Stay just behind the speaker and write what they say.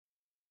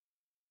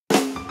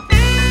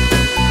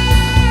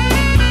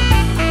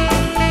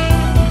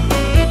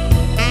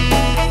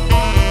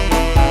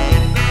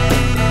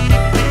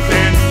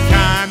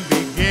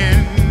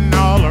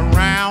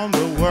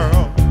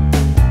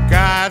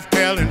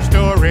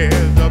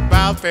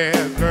about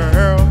this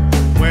girl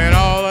when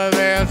all of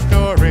their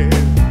stories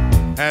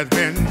has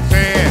been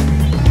said.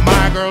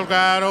 My girl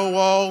got a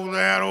walk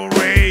that'll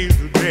raise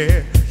the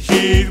dead.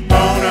 She's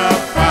bona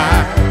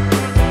fide.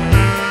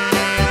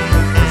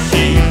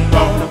 She's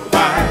bona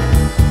fide.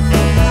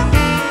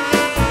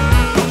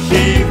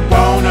 She's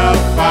bona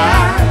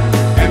fide,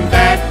 and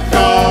that's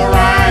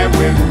alright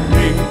with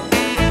me.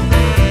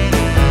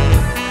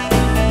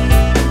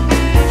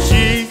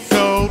 She's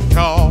so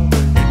tall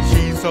and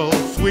she's so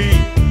sweet.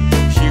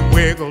 She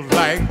wiggles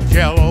like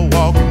Jello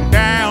walking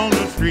down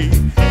the street.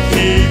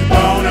 She's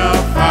bona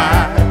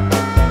fide.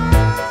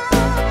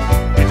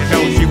 Did you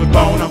know she was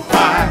bona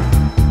fide?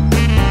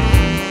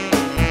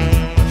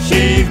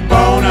 She's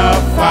bona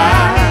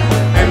fide,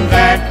 and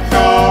that's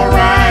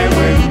alright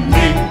with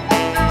me.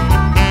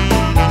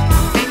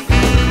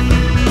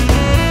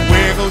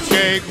 Wiggle,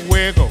 shake,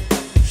 wiggle,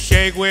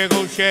 shake,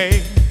 wiggle,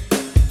 shake.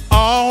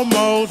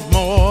 Almost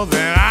more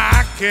than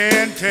I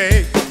can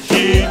take.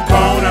 She's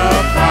bona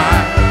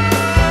fide.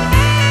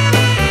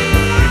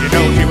 Did you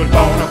know she was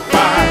bona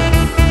fide?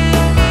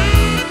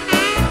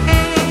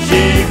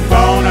 She's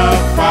bona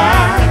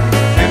fide,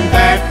 and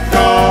that's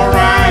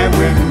alright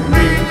with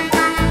me.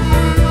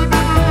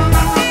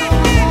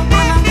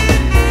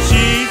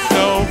 She's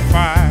so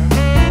fine,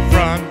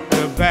 front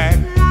to back.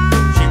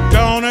 She's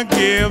gonna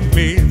give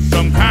me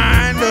some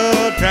kind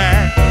of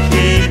attack.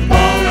 She's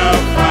bona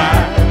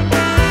fide.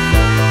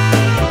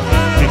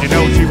 Did you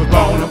know she was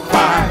bona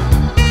fide?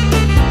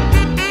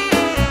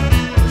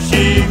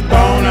 She's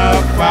bona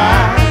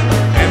fide,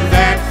 and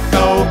that's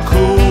so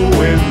cool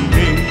with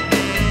me.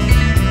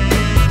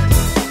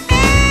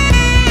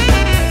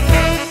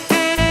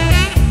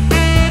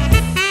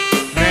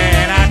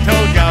 Man, I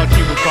told y'all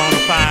she was bona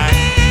fide.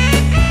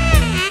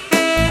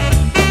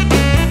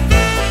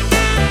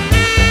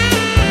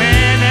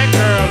 Man, that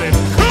girl is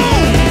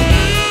cool.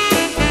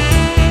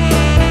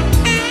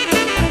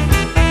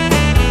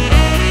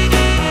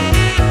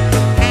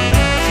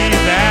 She's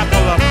the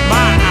apple of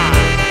my eye.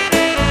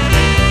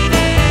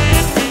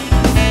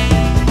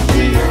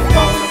 She's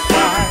bona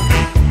fide.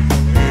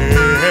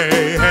 Hey,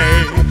 hey, hey.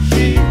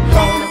 She's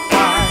bona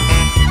fide.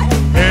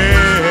 Hey,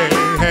 hey,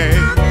 hey.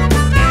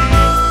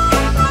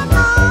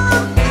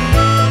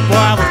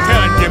 Boy, I was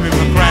telling Jimmy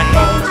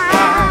McCracken,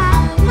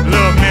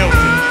 Little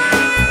Milton,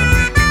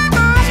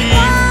 she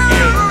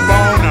is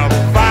bona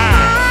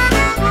fide.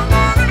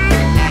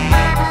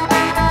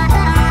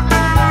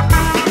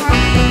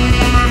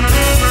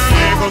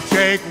 Wiggle,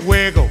 shake,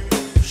 wiggle,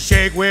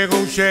 shake,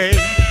 wiggle, shake.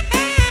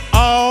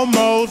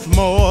 Almost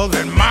more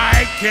than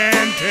Mike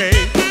can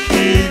take.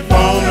 She's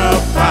bona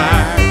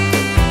fide.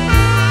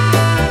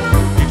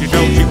 Did you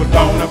know she was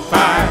bona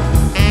fide?